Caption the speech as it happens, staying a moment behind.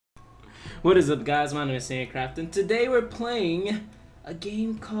What is up, guys? My name is Sandcraft, and today we're playing a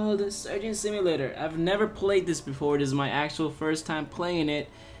game called Surgeon Simulator. I've never played this before. This is my actual first time playing it,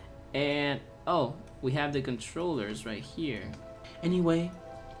 and oh, we have the controllers right here. Anyway,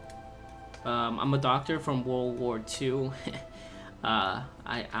 I'm a doctor from World War II.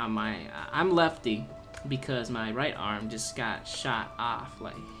 I'm lefty because my right arm just got shot off.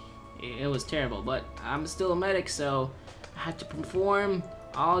 Like, it was terrible, but I'm still a medic, so I had to perform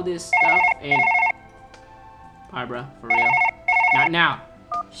all this stuff. And Barbara, for real? Not now.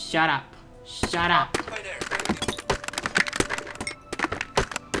 Shut up. Shut up.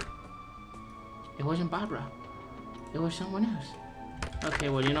 It wasn't Barbara. It was someone else. Okay,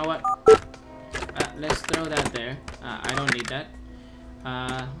 well, you know what? Let's throw that there. I don't need that.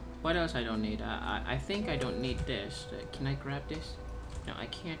 What else I don't need? I think I don't need this. Can I grab this? No, I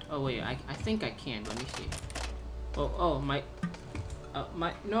can't. Oh wait, I think I can. Let me see. Oh,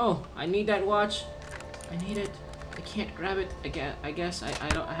 no, I need that watch. I need it. I can't grab it. I guess I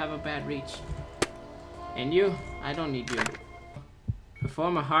don't have a bad reach. And you, I don't need you.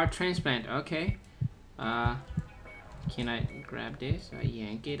 Perform a heart transplant. Okay. Can I grab this?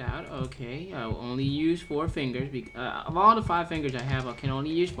 Yank it out. Okay. I'll only use 4 fingers. Of all the 5 fingers I have, I can only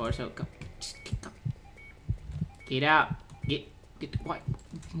use 4. So go. Get out. Get what?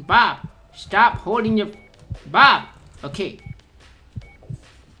 Bob, stop holding your. Bob. Okay.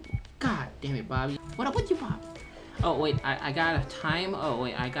 God damn it, Bob. What up with you, Bob? Oh wait, I got a time. Oh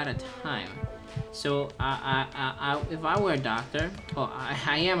wait, I got a time. So if I were a doctor,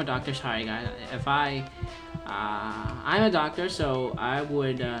 I am a doctor. Sorry guys. If I'm a doctor, so I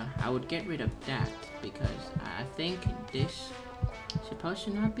would get rid of that because I think this is supposed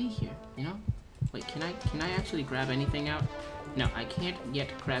to not be here. You know? Wait, can I actually grab anything out? No, I can't yet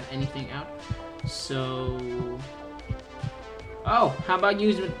grab anything out. So. Oh, how about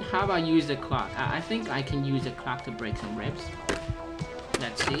use the clock? I think I can use the clock to break some ribs.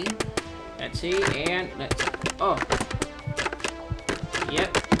 Let's see, and let's. Oh,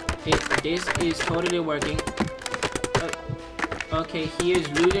 yep. This is totally working. Okay, he is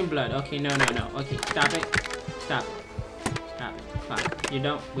losing blood. Okay, no. Okay, stop it. Stop it. Clock. You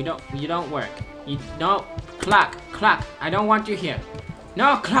don't work. You don't. Clock. I don't want you here.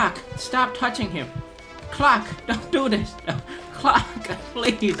 No, clock. Stop touching him. Clock, don't do this. No. Clock,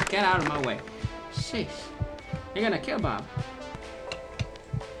 please get out of my way. Sheesh. You're gonna kill Bob.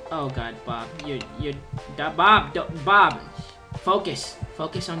 Oh God, Bob. Bob. Focus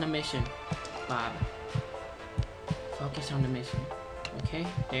on the mission. Bob. Focus on the mission. Okay,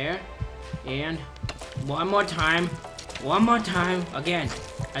 there. And one more time.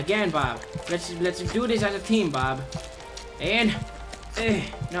 Again, Bob. Let's do this as a team, Bob. And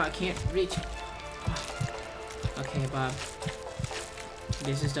no, I can't reach. Okay, Bob.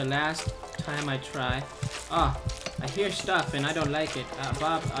 This is the last time I try. Oh, I hear stuff and I don't like it.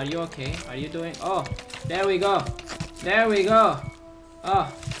 Bob, are you okay? Are you doing? Oh, there we go.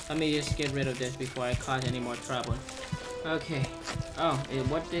 Oh, let me just get rid of this before I cause any more trouble. Okay. Oh,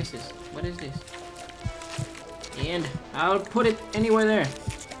 what is this? What is this? And I'll put it anywhere there.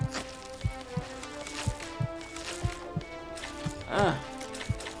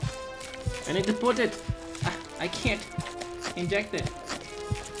 I need to put it. I can't inject it.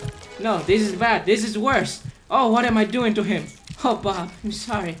 No, this is bad. This is worse. Oh, what am I doing to him? Oh, Bob, I'm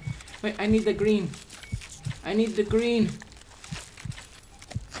sorry. Wait, I need the green.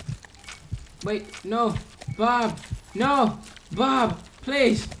 Wait, no. Bob. No. Bob,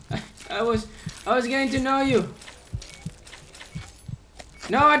 please. I was getting to know you.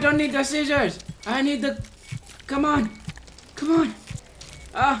 No, I don't need the scissors. I need the... Come on.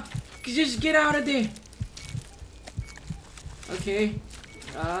 Just get out of there. Okay.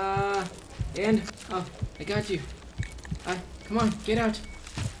 And oh, I got you. Come on, get out.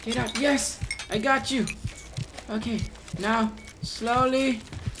 Yes, I got you. Okay, now slowly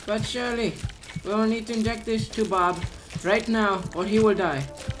but surely, we'll need to inject this to Bob right now, or he will die.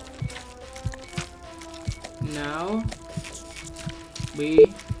 Now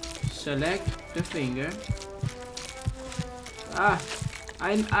we select the finger.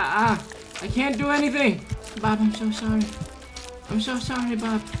 I can't do anything. Bob, I'm so sorry.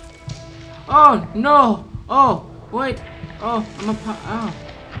 Bob. Oh, no. Oh, wait. Oh, oh.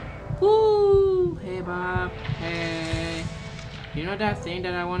 Woo. Hey, Bob. Hey. You know that thing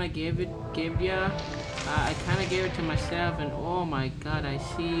that I want to give ya? I kind of gave it to myself, and oh my God, I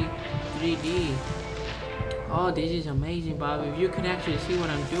see 3D. Oh, this is amazing, Bob. If you could actually see what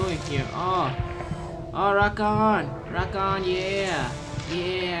I'm doing here. Oh, rock on, yeah.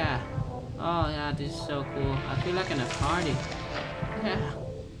 Oh yeah, this is so cool. I feel like in a party. Yeah.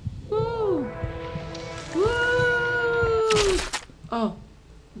 Woo. Oh,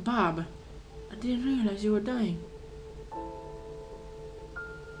 Bob, I didn't realize you were dying.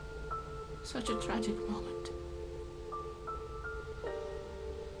 Such a tragic moment.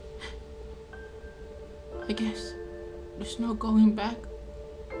 I guess there's no going back.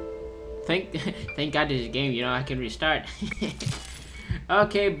 Thank God this is a game, you know, I can restart.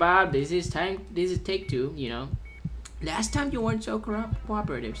 Okay, Bob, this is take 2, you know. Last time you weren't so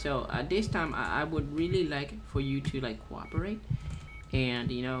cooperative, so this time I would really like for you to like cooperate.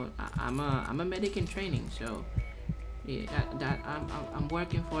 And you know, I'm a medic in training, so yeah, I'm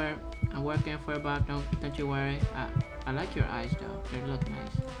working for Bob. Don't you worry. I like your eyes though. They look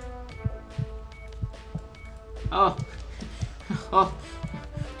nice. Oh, oh,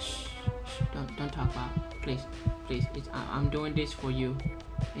 shh, don't talk about. Please. I'm doing this for you,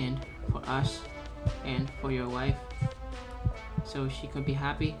 and for us, and for your wife, so she could be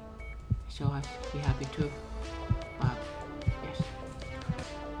happy, so us be happy too. Bob, yes.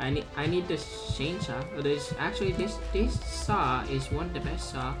 I need this chainsaw. This saw is one of the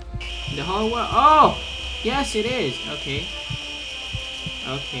best saw in the whole world. Oh, yes it is. Okay.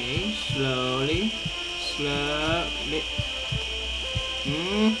 Okay, slowly.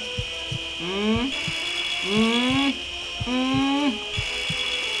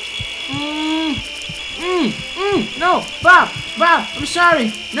 No, Bob, I'm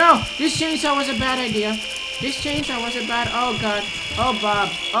sorry. No, this chainsaw was a bad idea. Oh God.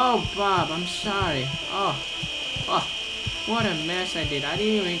 Oh Bob, I'm sorry. Oh, what a mess I did. I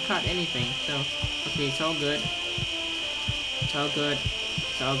didn't even cut anything. So, okay, it's all good. It's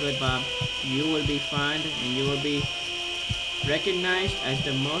all good, Bob. You will be fine, and you will be recognized as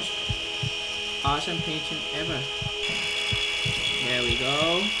the most awesome patient ever. There we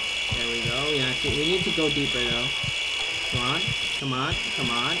go. We need to go deeper though. Come on.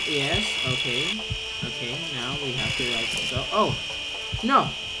 Yes. Okay. Now we have to like go. Oh, no,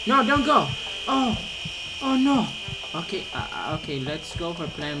 don't go. Oh no. Okay. Let's go for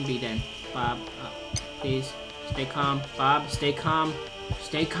plan B then. Bob, please stay calm. Bob, stay calm.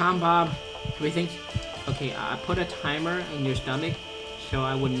 Bob. Everything's okay. I put a timer in your stomach, so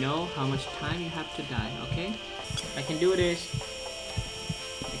I would know how much time you have to die. Okay? I can do this.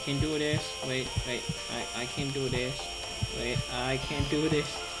 Wait. I can't do this. Wait, I can't do this.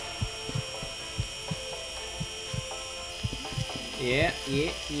 Yeah,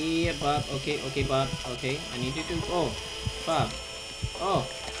 Bob. Okay, Bob. Okay, I need you to. Oh, Bob. Oh,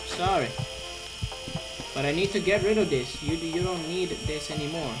 sorry. But I need to get rid of this. You don't need this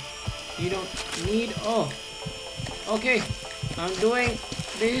anymore. You don't need. Oh. Okay, I'm doing.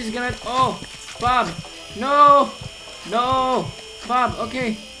 This is gonna. Oh, Bob. No. Bob.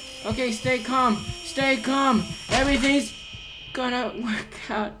 Okay, stay calm. Everything's gonna work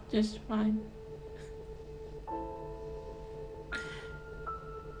out just fine.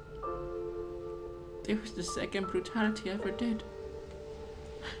 It was the second brutality I ever did.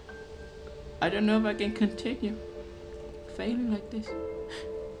 I don't know if I can continue failing like this.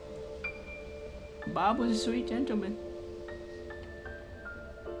 Bob was a sweet gentleman.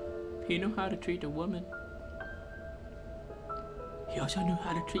 He knew how to treat a woman. He also knew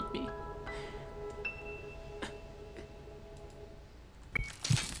how to treat me.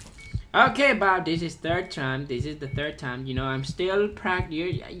 Okay, Bob, this is the third time. You know, I'm still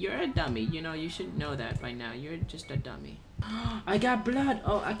you're a dummy. You know, you should know that by now. You're just a dummy. I got blood.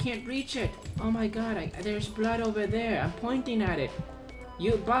 Oh, I can't reach it. Oh my God, there's blood over there. I'm pointing at it.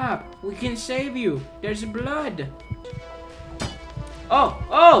 Bob, we can save you. There's blood.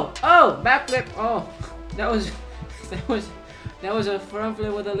 Oh, backflip. Oh, that was a front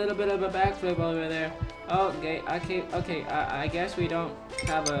flip with a little bit of a backflip over there. Okay. I guess we don't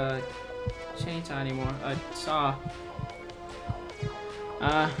have a chainsaw anymore. A saw.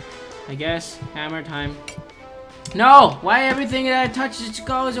 I guess hammer time. No! Why everything that I touch just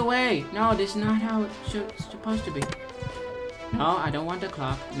goes away? No, this is not how it's supposed to be. No, I don't want the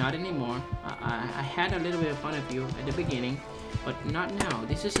clock. Not anymore. I had a little bit of fun of you at the beginning, but not now.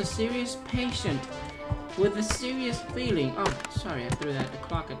 This is a serious patient with a serious feeling. Oh, sorry, I threw the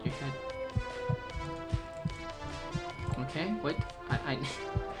clock at your head. Okay, wait. I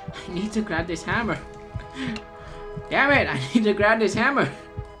need to grab this hammer. Damn it! I need to grab this hammer.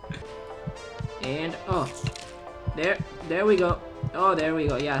 And there we go. Oh, there we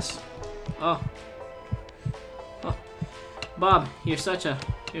go. Yes. Oh, Bob, you're such a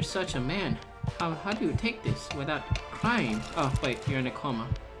man. How do you take this without crying? Oh, wait, you're in a coma.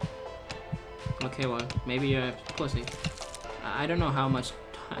 Okay, well, maybe you're a pussy. I don't know how much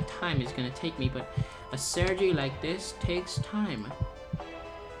time it's gonna take me, but a surgery like this takes time.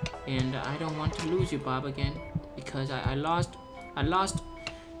 And I don't want to lose you, Bob, again, because I lost I lost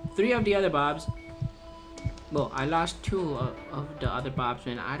 3 of the other Bobs. Well, I lost 2 of the other Bobs,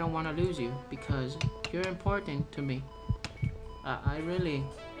 and I don't want to lose you because you're important to me. I really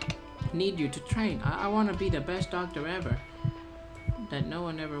need you to train. I want to be the best doctor ever that no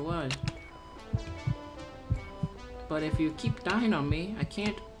one ever was. But if you keep dying on me, I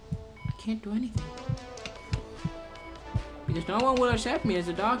can't do anything. Because no one will accept me as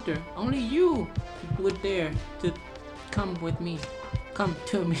a doctor. Only you would dare to come with me. Come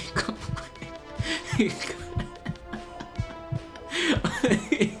to me. Come.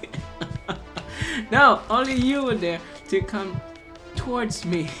 No, only you would dare to come towards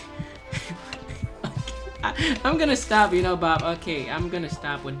me. I'm gonna stop, you know, Bob. Okay, I'm gonna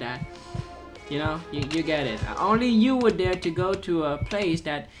stop with that. You know, you get it. Only you would dare to go to a place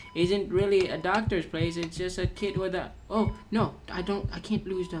that isn't really a doctor's place. It's just a kid with a... Oh, no, I can't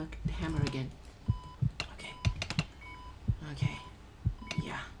lose the hammer again. Okay. Okay.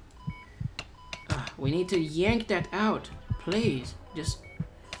 Yeah. We need to yank that out. Please. Just...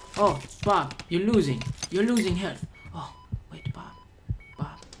 Oh, Bob, you're losing. You're losing health. Oh, wait, Bob.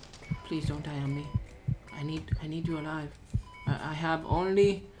 Bob, please don't die on me. I need you alive. I have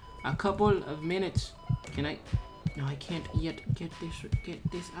only a couple of minutes. Can I? No, I can't yet get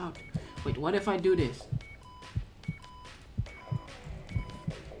this out. Wait, what if I do this?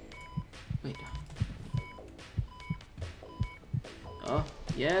 Wait. Oh,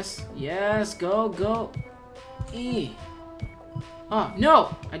 yes, yes, go. Oh,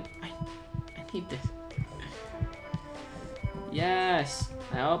 no! I need this. Yes,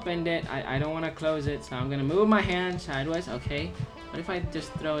 I opened it. I don't want to close it, so I'm gonna move my hand sideways. Okay. What if I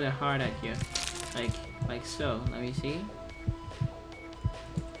just throw the heart at you? Like so. Let me see.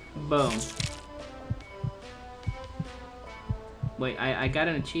 Boom. Wait, I got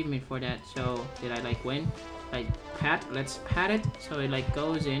an achievement for that, so did I like win? Like let's pat it so it like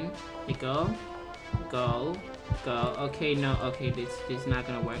goes in. It go. Okay, no, okay, this is not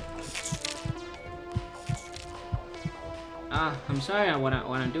gonna work. I'm sorry what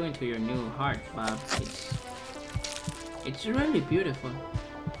I'm doing to your new heart, Bob. It's really beautiful,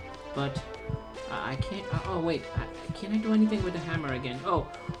 but I can't. Oh wait, can I do anything with the hammer again? Oh,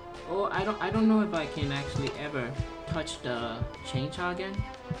 I don't know if I can actually ever touch the chainsaw again,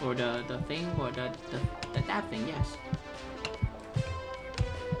 or the thing, or that thing. Yes.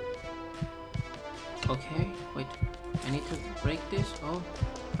 Okay, wait. I need to break this. Oh,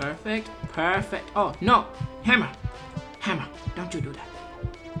 perfect. Oh no, hammer, don't you do that.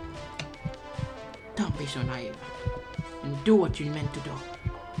 Don't be so naive. And do what you meant to do.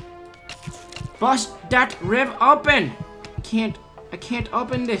 Bust that rib open! I can't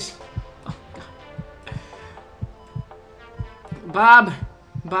open this. Oh God.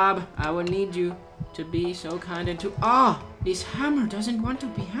 Bob, I will need you to be so kind and to... Oh, this hammer doesn't want to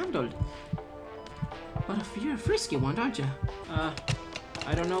be handled. But you're a frisky one, aren't you?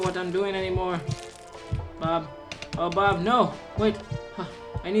 I don't know what I'm doing anymore. Bob. Oh, Bob, no! Wait.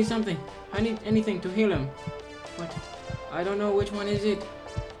 I need something. I need anything to heal him. What? I don't know which one is it.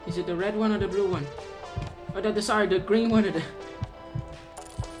 Is it the red one or the blue one? Oh, sorry, the green one or the...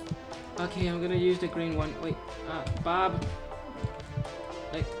 Okay, I'm gonna use the green one. Wait, Bob.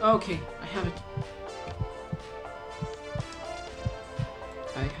 Like, okay, I have it.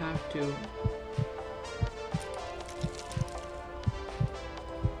 I have to...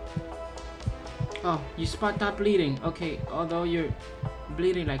 Oh, you spot that bleeding. Okay, although you're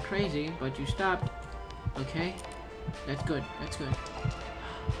bleeding like crazy, but you stopped. Okay, that's good.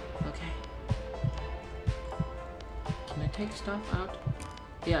 Okay. Can I take stuff out?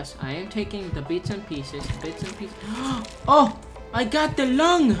 Yes, I am taking the bits and pieces. Oh, I got the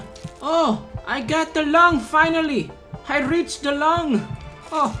lung. Oh, I got the lung finally. I reached the lung.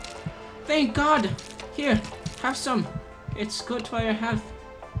 Oh, thank God. Here, have some. It's good for your health.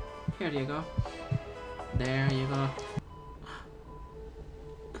 Here you go. There you go.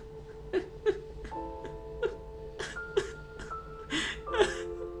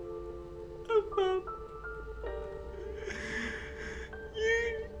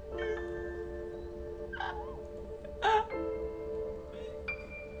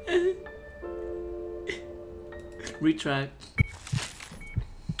 Retract.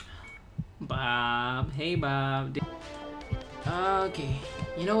 Bob. Hey, Bob. Okay.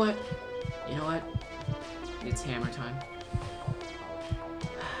 You know what? It's hammer time.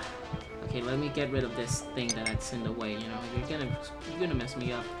 Okay, let me get rid of this thing that's in the way, you know. You're gonna mess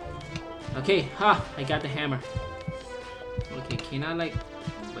me up. Okay, I got the hammer. Okay, can I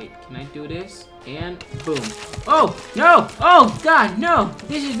wait, can I do this? And boom. Oh, no! Oh, God, no!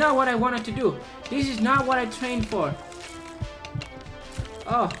 This is not what I wanted to do. This is not what I trained for.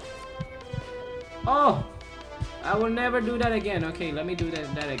 Oh. Oh. I will never do that again. Okay, let me do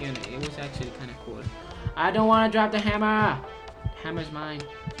that again. It was actually kind of cool. I don't want to drop the hammer. Hammer's mine.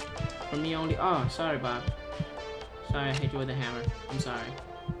 For me only. Oh, sorry, Bob. Sorry, I hit you with the hammer. I'm sorry.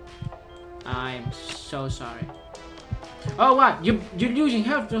 I am so sorry. Oh, what? You're losing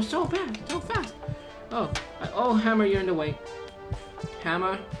health so bad, so fast. Oh, Hammer, you're in the way.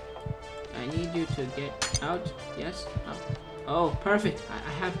 Hammer, I need you to get out. Yes. Oh, perfect.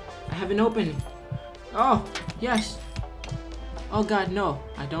 I have an opening. Oh, yes. Oh God, no.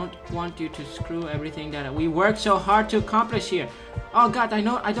 I don't want you to screw everything that we worked so hard to accomplish here. Oh God, I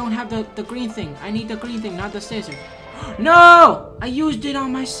know I don't have the green thing. I need the green thing, not the scissors. No! I used it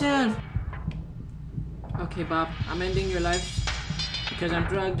on myself. Okay, Bob, I'm ending your life because I'm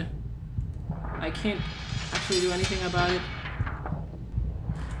drugged. I can't actually do anything about it.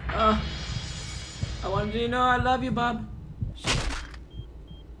 I wanted you to know I love you, Bob.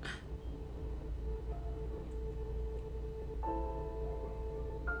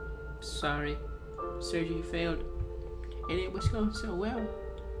 Sorry, surgery failed, and it was going so well.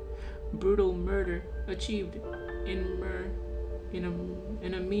 Brutal murder achieved in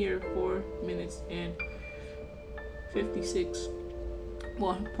a mere 4 minutes and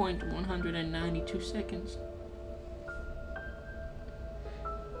 56.192 seconds.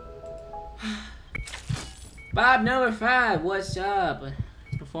 Bob number 5, what's up?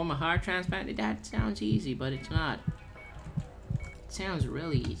 Perform a heart transplant? That sounds easy, but it's not. It sounds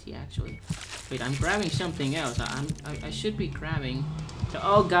really easy, actually. Wait, I'm grabbing something else. I should be grabbing.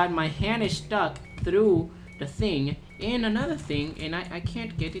 Oh God, my hand is stuck through the thing in another thing, and I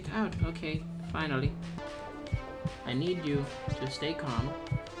can't get it out. Okay, finally. I need you to stay calm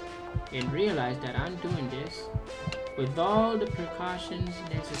and realize that I'm doing this with all the precautions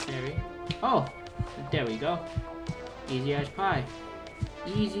necessary. Oh, there we go. Easy as pie.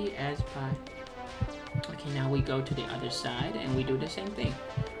 Easy as pie. Okay, now we go to the other side and we do the same thing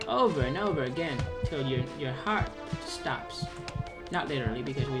over and over again till your heart stops. Not literally,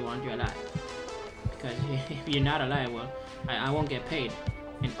 because we want you alive. Because if you're not alive, well, I won't get paid.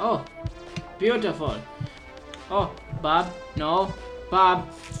 And oh, beautiful. Oh, Bob, no, Bob.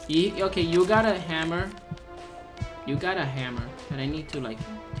 Okay, you got a hammer. You got a hammer that I need to like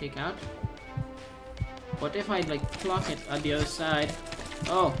take out. What if I like pluck it on the other side?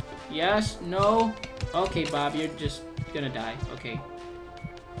 Oh, yes, no. Okay, Bob, you're just gonna die. Okay.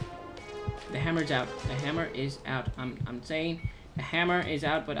 The hammer's out. The hammer is out. I'm saying the hammer is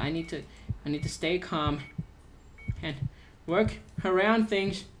out, but I need to stay calm and work around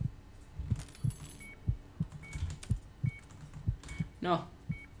things. No,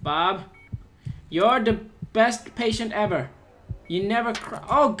 Bob, you're the best patient ever. You never cry.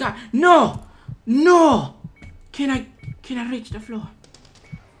 Oh God, no, no! Can I reach the floor?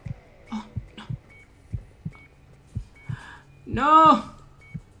 Oh no, no,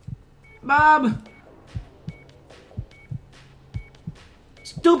 Bob!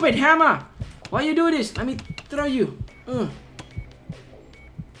 Stupid hammer! Why you do this? Let me throw you.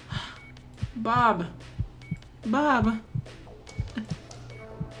 Bob, Bob.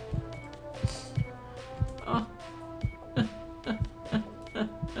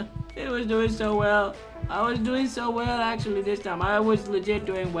 It was doing so well. I was doing so well actually this time. I was legit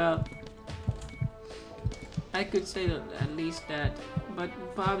doing well. I could say that, at least that. But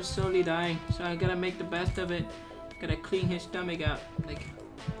Bob's slowly dying, so I gotta make the best of it. Gotta clean his stomach out. Like,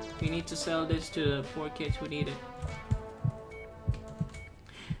 we need to sell this to the poor kids who need it.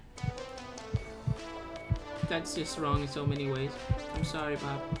 That's just wrong in so many ways. I'm sorry,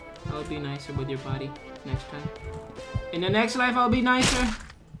 Bob. I'll be nicer with your body next time. In the next life, I'll be nicer.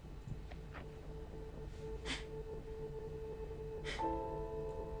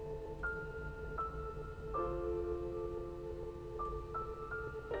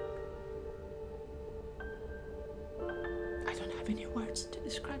 I don't have any words to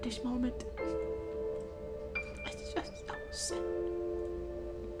describe this moment. It's just so sad.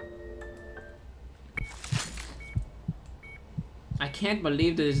 I can't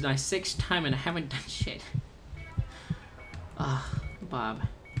believe this is my 6th time and I haven't done shit. Bob.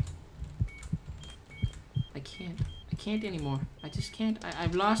 I can't anymore. I just can't.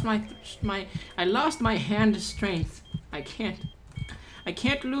 I've lost I lost my hand strength. I can't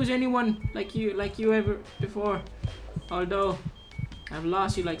lose anyone like you ever before. Although I've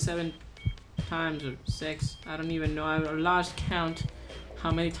lost you like 7 times or 6. I don't even know. I've lost count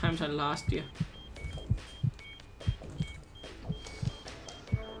how many times I lost you.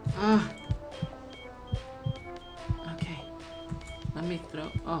 Okay. Let me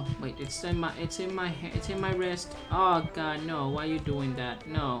throw. Oh wait, it's in my wrist. Oh god, no! Why are you doing that?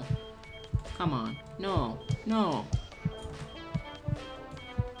 No. Come on. No. No.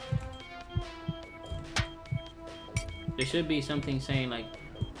 There should be something saying like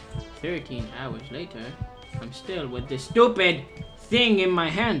 13 hours later. I'm still with this stupid thing in my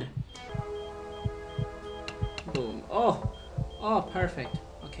hand. Boom. Oh. Oh, perfect.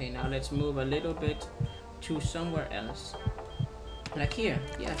 Okay, now let's move a little bit to somewhere else. Like here.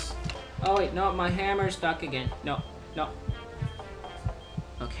 Yes. Oh wait, no, my hammer's stuck again. No. No.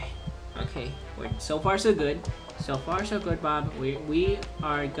 Okay. Okay. So far so good. So far so good, Bob. We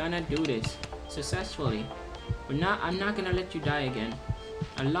are gonna do this successfully. I'm not gonna let you die again.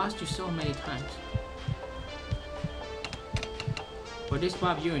 I lost you so many times. For this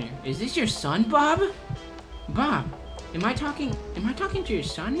Bob Jr. Is this your son, Bob? Bob, am I talking to your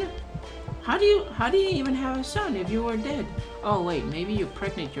son? How do you even have a son if you were dead? Oh wait, maybe you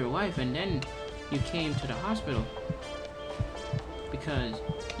pregnant your wife and then you came to the hospital. Because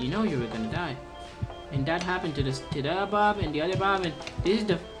you know you were gonna die. And that happened to the other Bob and the other Bob, and this is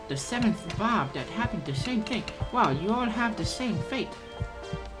the 7th Bob that happened the same thing. Wow, you all have the same fate.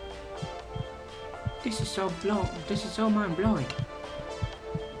 This is so mind-blowing.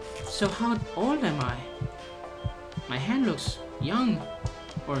 So how old am I? My hand looks young,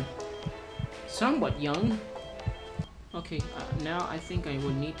 or somewhat young. Okay, now I think I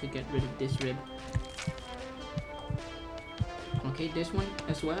would need to get rid of this rib. Okay, this one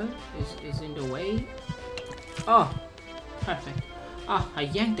as well is in the way. Oh, perfect. Oh, I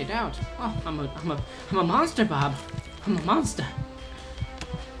yanked it out. Oh, I'm a monster, Bob. I'm a monster.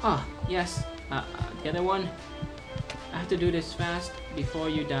 Oh, yes. The other one. I have to do this fast before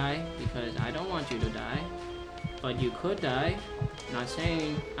you die because I don't want you to die. But you could die.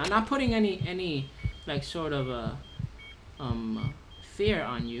 I'm not putting any like sort of a fear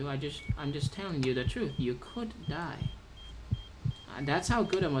on you. I'm just telling you the truth. You could die. That's how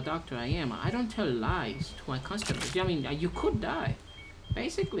good of a doctor I am. I don't tell lies to my customers. I mean, you could die,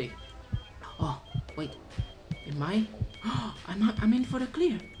 basically. Oh, wait. Am I? I'm in for the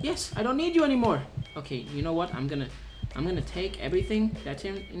clear. Yes, I don't need you anymore. Okay, you know what? I'm gonna take everything that's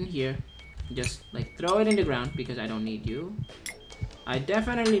in here, just like throw it in the ground because I don't need you. I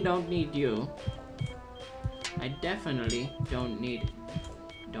definitely don't need you. I definitely don't need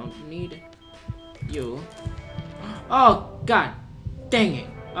you. Oh God. Dang it.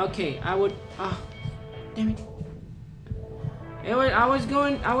 Okay, I would. Oh, damn it. I was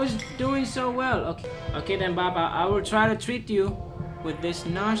doing so well. Okay. Okay then, Bob. I will try to treat you with this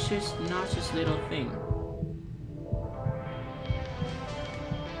nauseous little thing.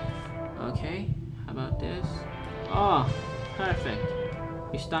 Okay. How about this? Oh, perfect.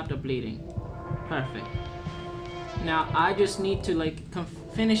 You stopped the bleeding. Perfect. Now I just need to like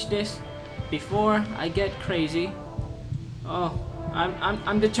finish this before I get crazy. Oh.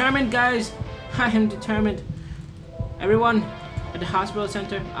 I'm determined, guys. I am determined. Everyone at the hospital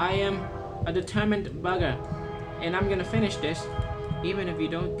center, I am a determined bugger, and I'm gonna finish this, even if you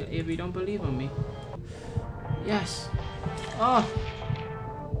don't believe on me. Yes. Oh.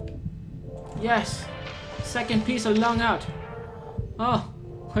 Yes. Second piece of lung out. Oh,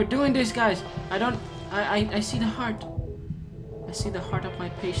 we're doing this, guys. I see the heart. I see the heart of my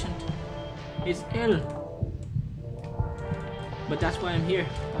patient is ill. But that's why I'm here.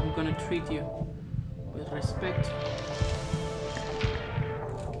 I'm gonna treat you with respect.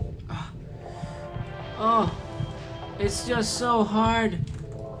 Oh, it's just so hard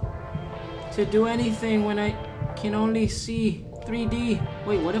to do anything when I can only see 3D.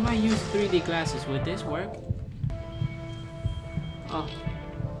 Wait, what if I use 3D glasses? Would this work? Oh,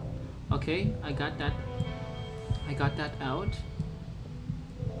 okay, I got that. I got that out.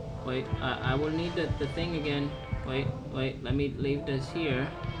 Wait, I will need the thing again. Wait, let me leave this here.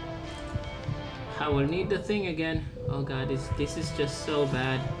 I will need the thing again. Oh God, this is just so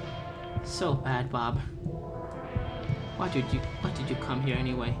bad. So bad, Bob. Why did you come here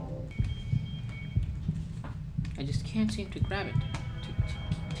anyway? I just can't seem to grab it.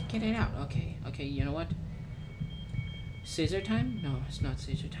 To get it out. Okay, you know what? Scissor time? No, it's not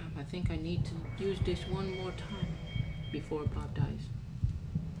scissor time. I think I need to use this one more time before Bob dies.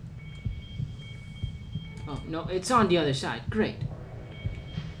 Oh, no, it's on the other side. Great.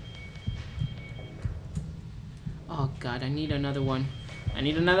 Oh, God, I need another one. I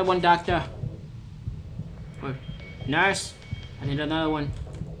need another one, doctor. Or nurse. I need another one.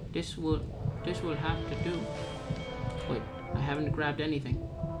 This will have to do. Wait, I haven't grabbed anything.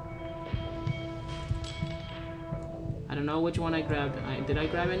 I don't know which one I grabbed. Did I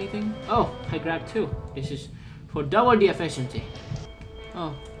grab anything? Oh, I grabbed two. This is for double the efficiency.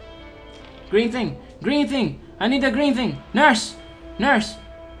 Oh. Green thing! Green thing! I need the green thing! Nurse! Nurse!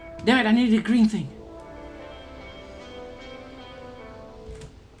 Damn it, I need the green thing.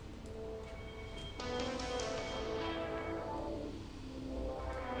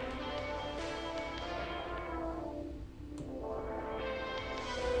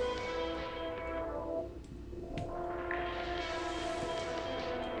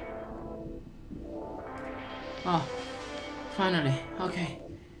 Oh, finally. Okay.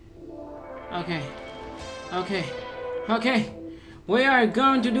 Okay. Okay. Okay. We are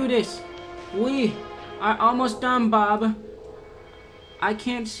going to do this. We are almost done, Bob. I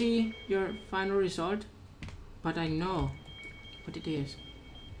can't see your final result, but I know what it is.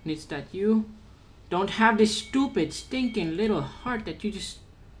 And it's that you don't have this stupid, stinking little heart that you just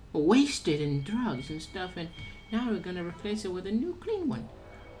wasted in drugs and stuff, and now we're gonna replace it with a new clean one,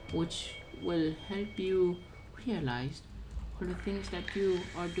 which will help you realize all the things that you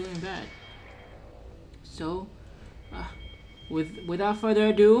are doing bad. So, without further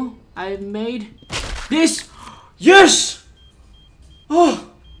ado, I've made this. Yes!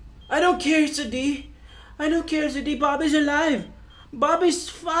 Oh, I don't care, it's a D. I don't care, it's a D. Bob is alive. Bob is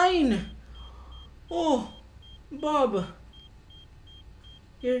fine. Oh, Bob,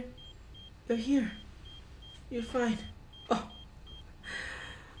 you're here. You're fine.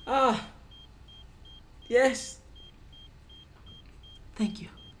 Oh, yes. Thank you.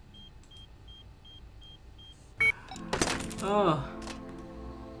 Oh.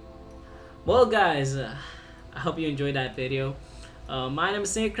 Well, guys, I hope you enjoyed that video. My name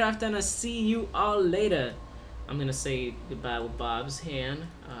is Snakecraft, and I'll see you all later. I'm gonna say goodbye with Bob's hand.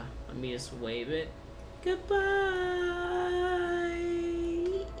 Let me just wave it. Goodbye.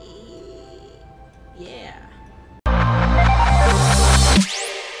 Yeah.